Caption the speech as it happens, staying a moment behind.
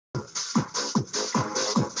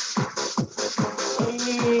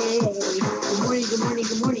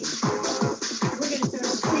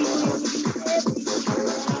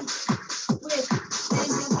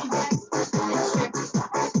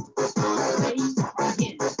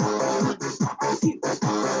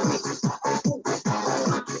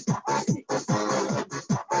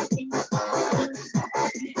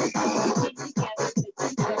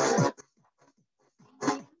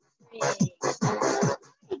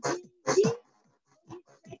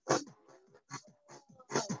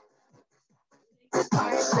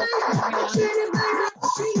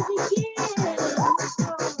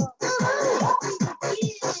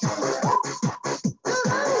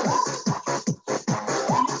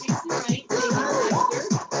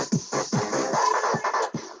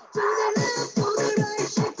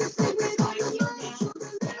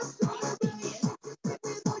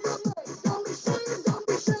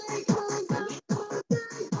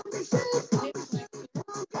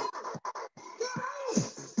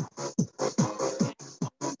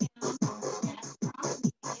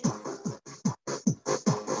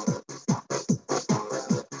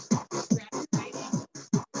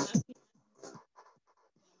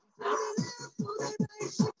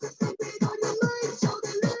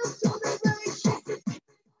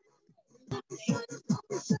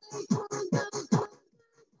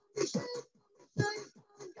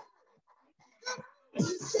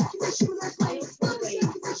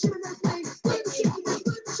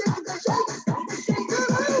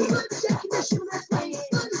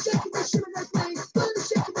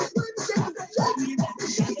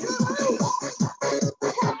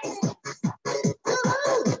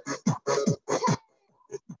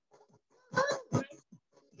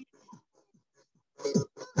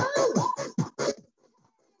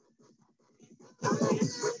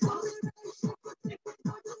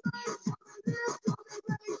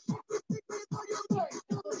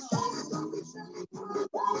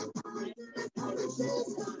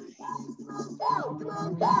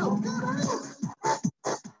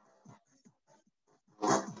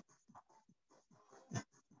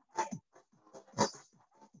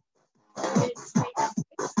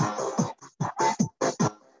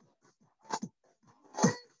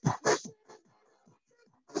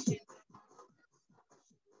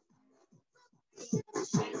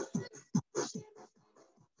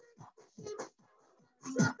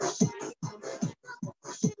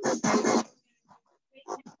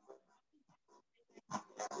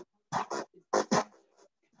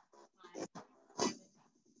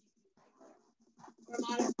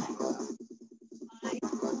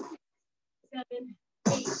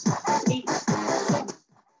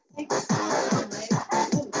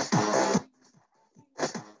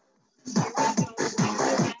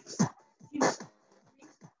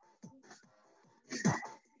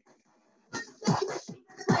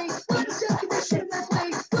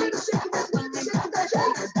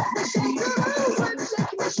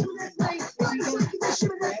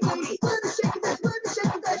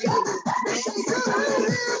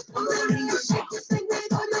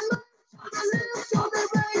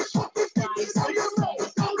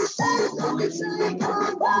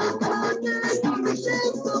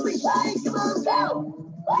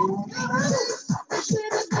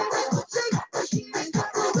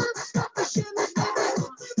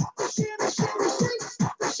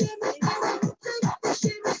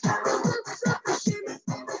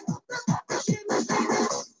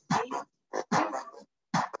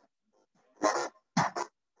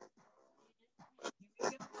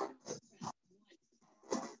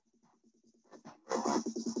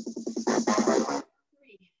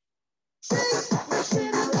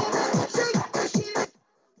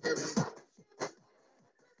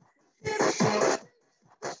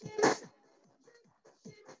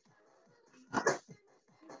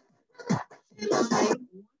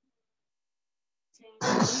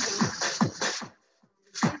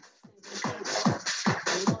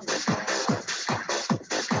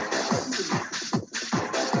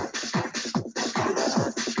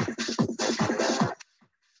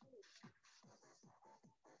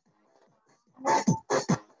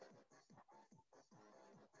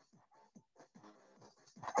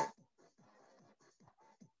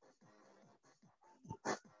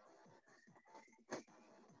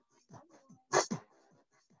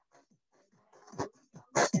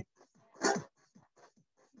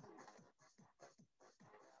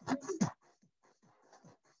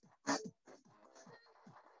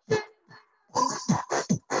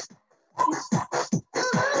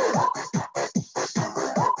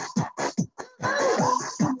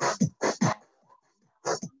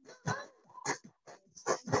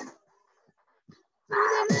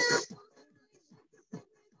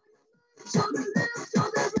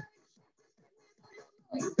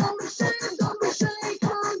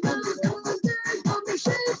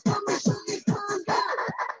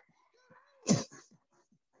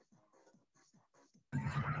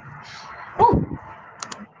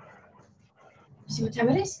See what time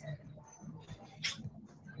it is?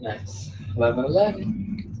 Nice.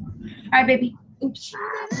 11:11. All right, baby. Oops.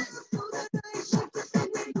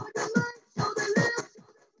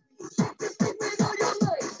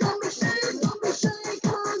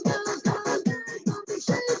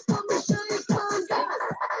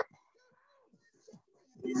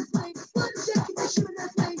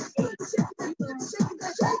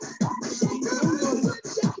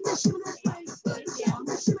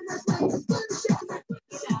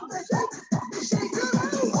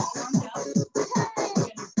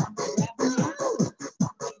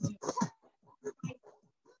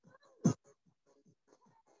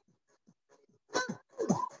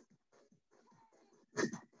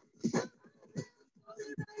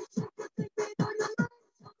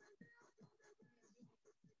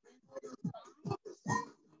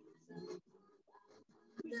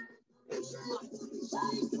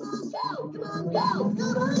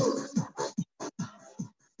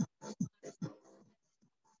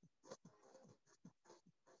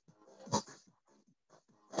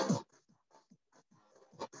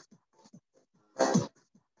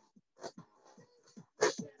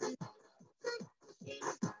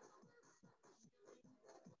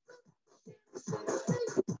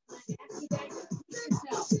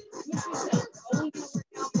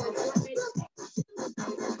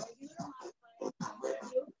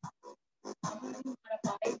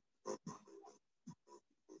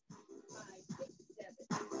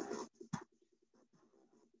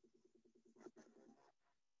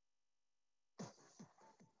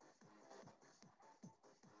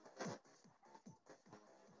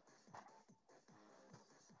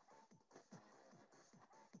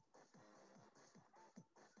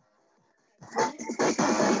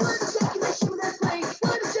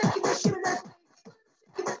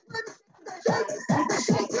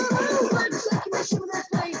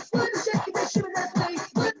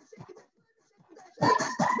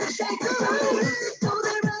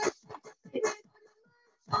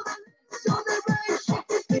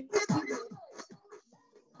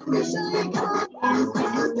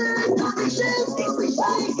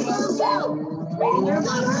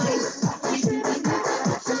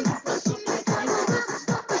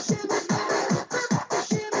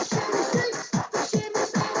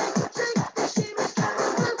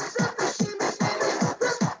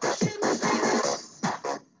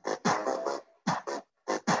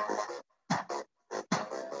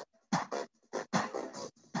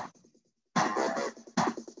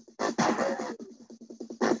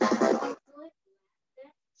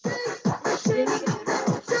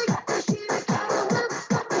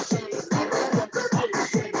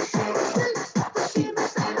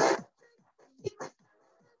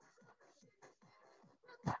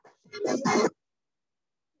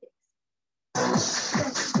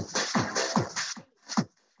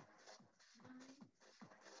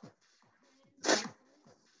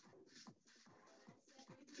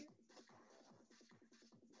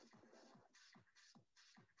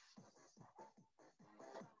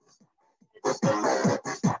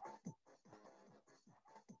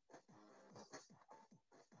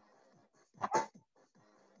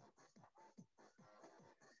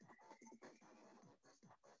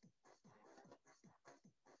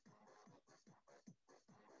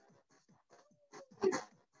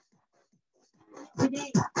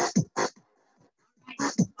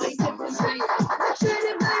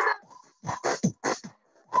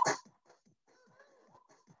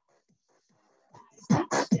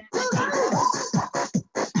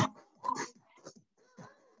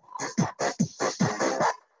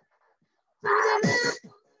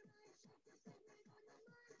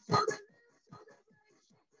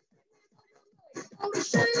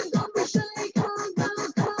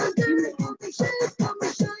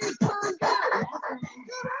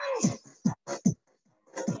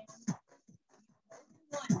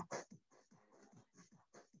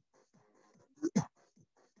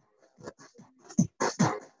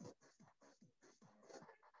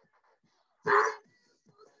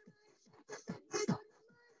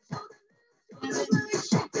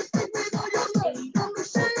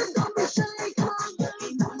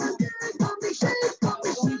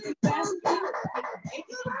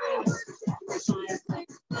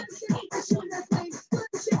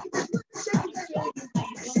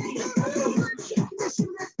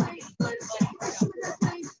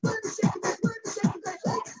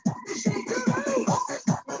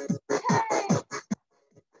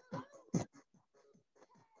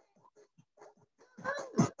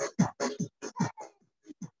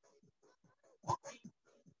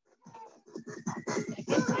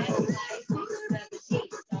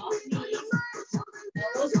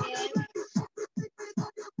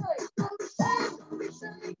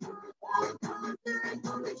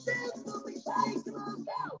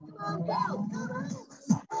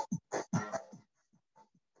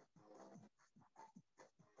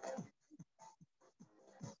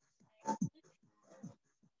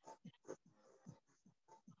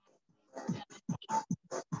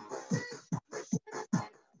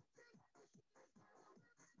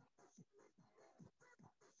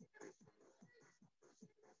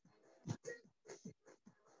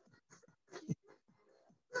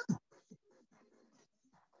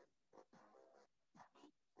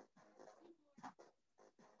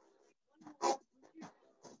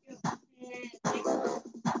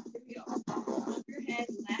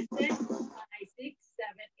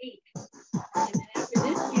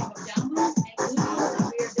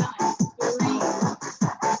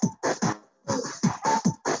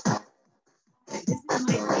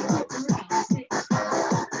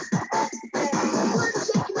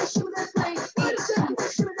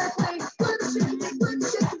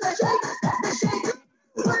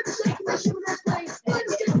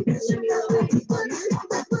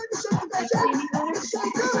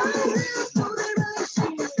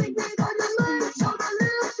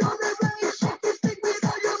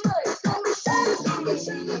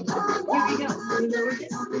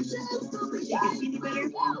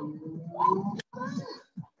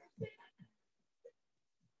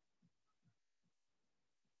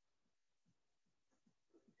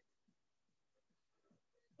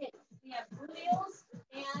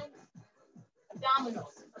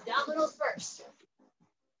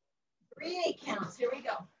 3 8 counts. Here we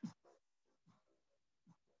go.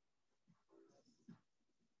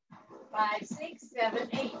 5, 6, 7,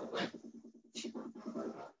 8.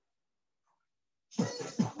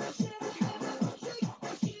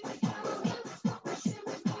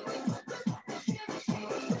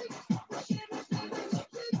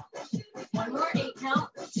 One more 8 count.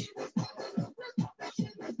 5,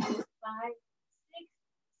 6,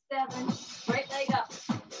 7. Right leg up.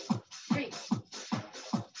 3.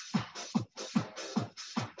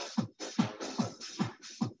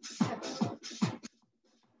 7.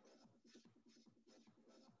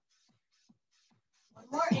 One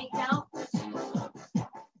more 8 count.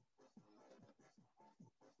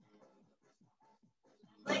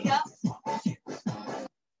 Leg up.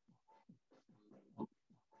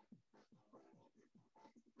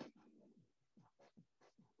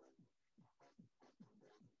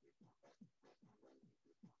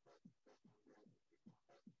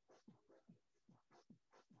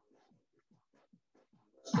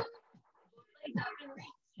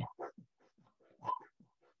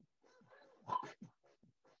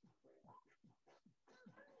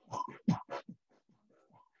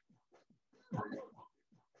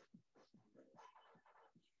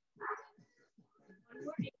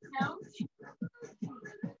 8 count.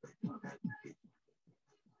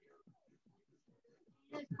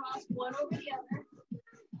 And cross one over the other.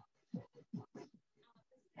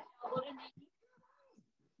 Elbow to knee.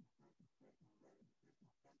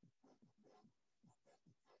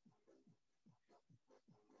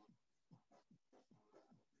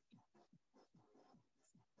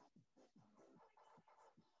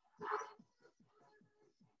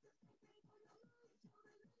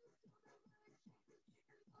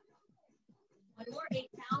 One more 8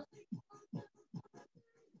 count.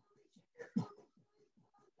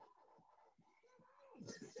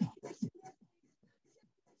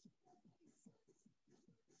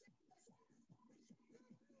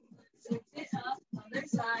 Switch it up, other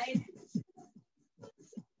side.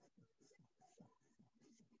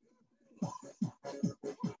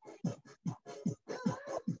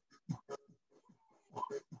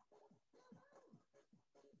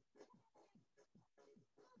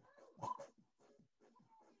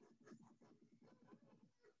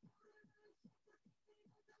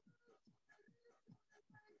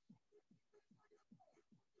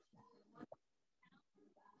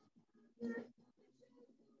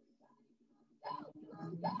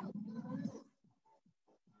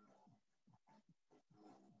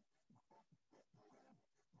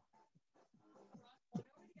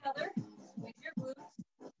 Together with your glutes.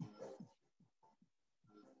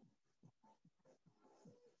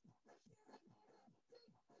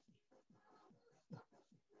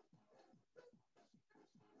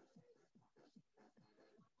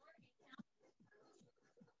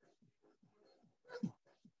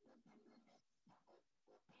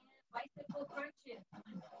 Bicycle crunches. One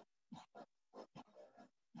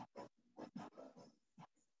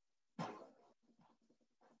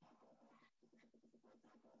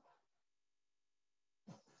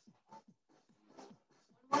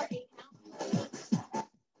more 8 count.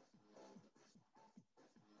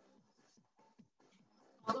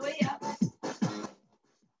 All the way up.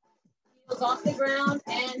 Heels off the ground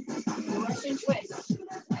and Russian twist.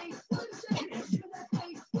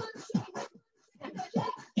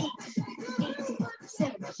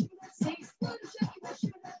 7, 6.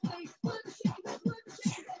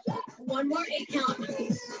 One more 8 count.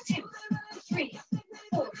 2, 3,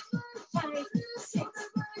 4, 5, 6,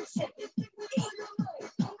 7, 8.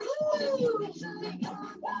 Woo!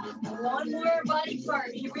 One more body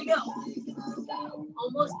part. Here we go.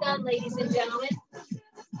 Almost done, ladies and gentlemen.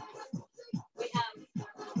 We have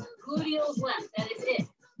gluteals left. That is it.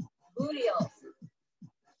 Gluteals.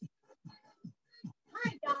 Hi,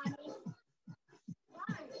 Donny.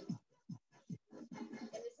 Hi. And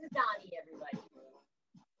this is Donny, everybody.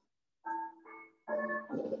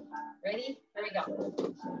 Ready? Here we go.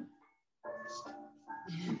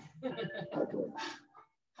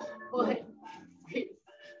 1, 3,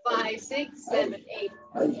 5, 6, 7, 8.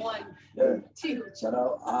 1, 2. Shout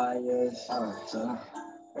out IS, shout out,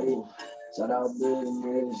 hey, shout out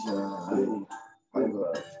business, yeah,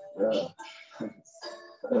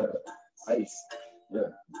 ice,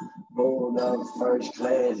 yeah. Hold up first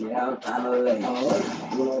class, yeah, I'm kinda late.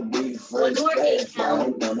 You wanna be first class,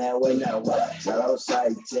 I'm on that way now. Shout out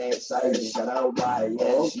site check, shout out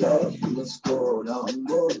YS, yeah. Let's go, no,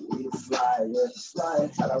 we fly, yeah, fly.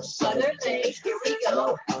 Shout out Other leg, here we go.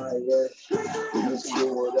 go. We the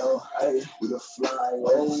school though, hey, we the fly,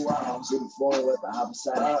 oh wow, I'm shooting forward with the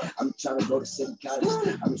opposite. I'm trying to go to city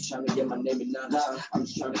college, I'm just trying to get my name in now. I'm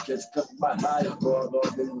just trying to catch a couple by high, go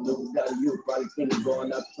up in the new got you probably thinking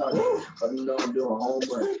going up talking, but you know I'm doing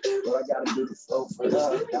homework, but I gotta do the flow first.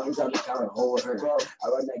 That was on the counter, hold her, I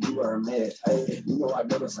like that give her a minute, hey, you know I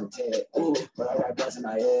go to some TED, but I got guys in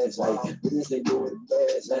my head, like, business they do with the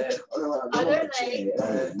best, hey, Other leg.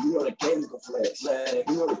 you know the chemical flex,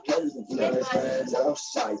 you know the chemical flex,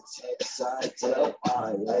 outside, side, tail,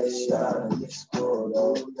 eye, yeah, it's good,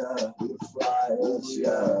 oh yeah, we fly,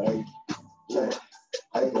 yeah,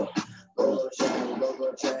 hey, go chain,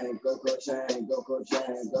 go chain, go chain, go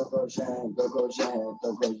chain, go chain, go chain,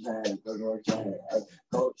 go chain, go chain, hey,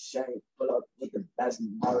 go chain, pull up with the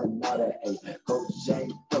basketball and all that, hey, go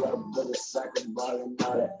chain, pull up with the soccer ball and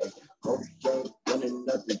all that, hey, go chain, running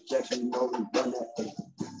up the jacks, you know we run that, hey,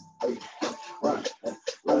 hey, run,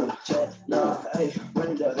 check, now, hey,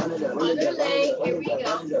 run it up, Here we go.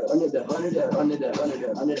 under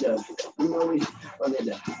the, you know we run it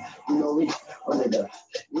up, you know we run it up,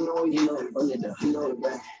 you know we run it up, you know we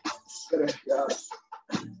run, skitter, y'all,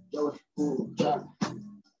 yo, drop,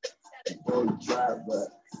 but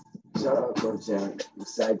shout out Coach Jack,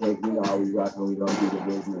 side take, you know how we rock when we don't do the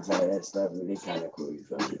business, all that stuff, and they kind of cool, you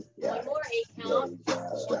feel me? Yeah. One more 8 count.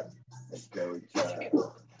 Let's go, 3,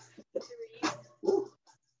 4,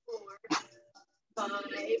 5,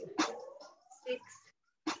 6,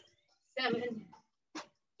 7,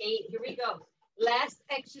 8. Here we go. Last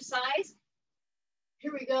exercise.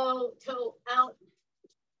 Here we go. Toe out,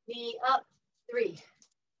 knee up. 3,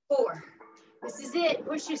 4. This is it.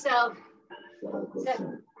 Push yourself.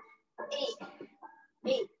 7,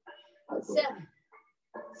 8, 7,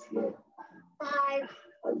 5,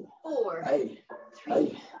 4,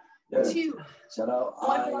 3, 2. Shout out,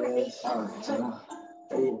 1 more 8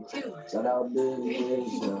 2, shout out, 3,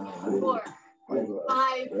 4,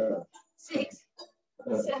 5, 6,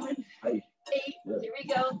 7, 8. Here we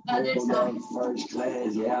go. Other side. First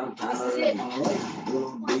class, yeah, I'm kind of late.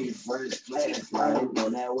 We'll be first class, flying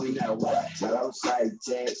on that way now. Shout out side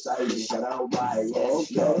tech, shout out by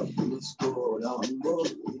yes, okay. It's cool, don't move,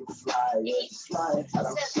 you fly, yes, fly. Shout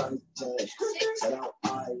out side tech, shout out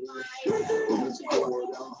I, it's cool,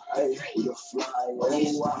 don't hey, you fly,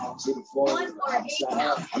 oh wow. See the forward,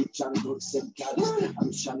 I'm trying to go to city college,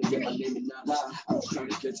 I'm trying to get my name in now. I'm trying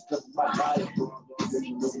to catch a couple by high.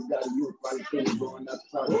 You probably thinking going up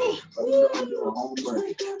probably, but you know I'm doing homework,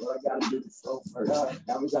 but I gotta do the flow first.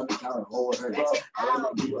 That was on the counter, hold her, I don't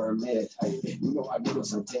know you her mad, you know I go to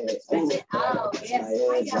some TED, like,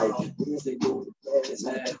 business they do with the best,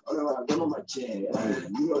 I'm on my chin,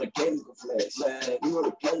 you know the chemical flex, you know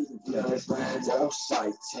the chemical flex,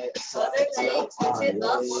 outside, Other leg, switch it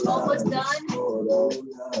up, we're almost done.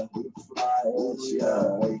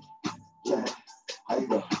 How you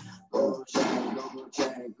go? Go chain, go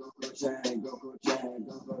chain, go chain, go chain,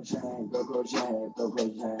 go chain, go chain, go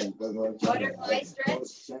chain, go chain. Butterfly stretch.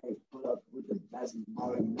 Chain, pull up with the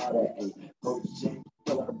basketball and all that. Go chain,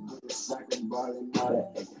 pull up with the soccer ball and all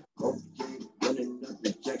that. Go chain, running up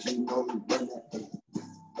the jacks, you know we run that.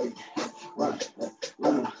 Run,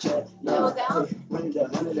 check, no down. Run it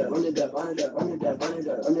up, under the.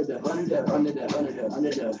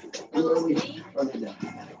 You know we run it up.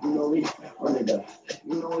 You know we run it up.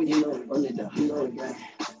 You know we run it up. You know we gang.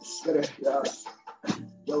 Skitter, y'all.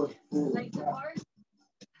 Legs apart.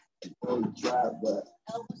 Drive, but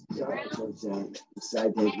Elbows to the ground.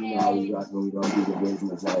 side take, you know how we rock when we don't do the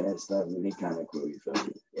business, all that stuff, and they kind of cool, you feel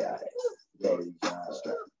me? Yeah,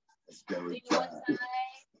 let's go. Do one side.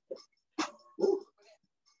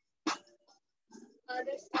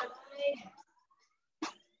 Other side.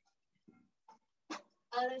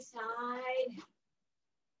 Other side.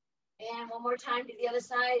 And one more time to the other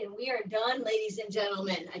side, and we are done, ladies and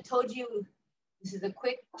gentlemen. I told you this is a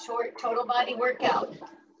quick, short, total body workout.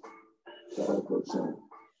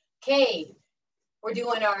 Okay, we're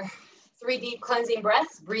doing our 3 deep cleansing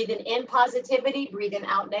breaths, breathing in positivity, breathing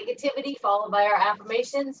out negativity, followed by our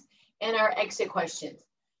affirmations and our exit questions.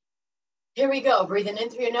 Here we go, breathing in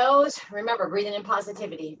through your nose. Remember, breathing in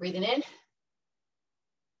positivity. Breathing in.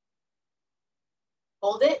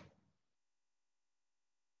 Hold it.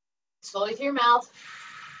 Slowly through your mouth.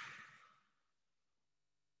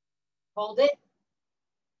 Hold it.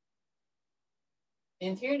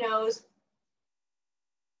 In through your nose.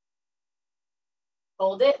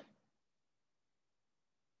 Hold it.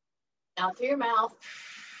 Out through your mouth.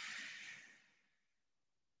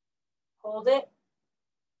 Hold it.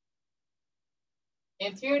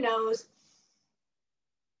 In through your nose.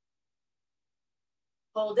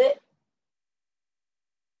 Hold it.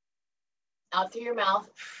 Out through your mouth.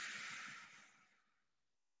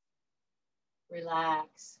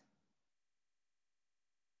 Relax.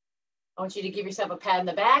 I want you to give yourself a pat on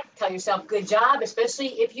the back. Tell yourself good job,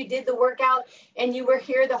 especially if you did the workout and you were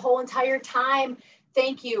here the whole entire time.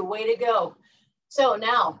 Thank you. Way to go. So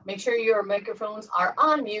now make sure your microphones are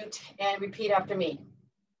on mute and repeat after me.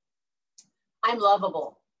 I'm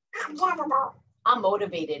lovable. I'm lovable. I'm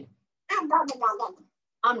motivated. I'm motivated.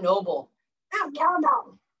 I'm noble. I'm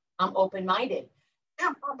noble. I'm open-minded.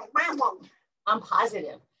 I'm open-minded. I'm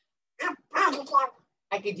positive. I'm positive.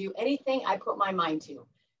 I could do anything I put my mind to.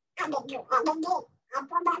 I can do anything I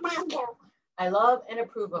put my mind to. I love and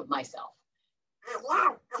approve of myself. I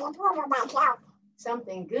love and approve of myself.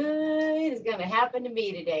 Something good is going to happen to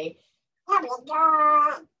me today. Something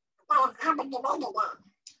good gonna happen to me today.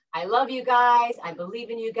 I love you guys. I believe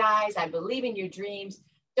in you guys. I believe in your dreams.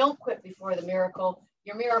 Don't quit before the miracle.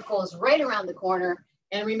 Your miracle is right around the corner.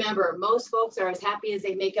 And remember, most folks are as happy as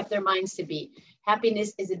they make up their minds to be.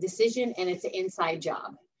 Happiness is a decision and it's an inside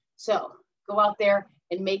job. So go out there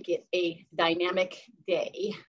and make it a dynamic day.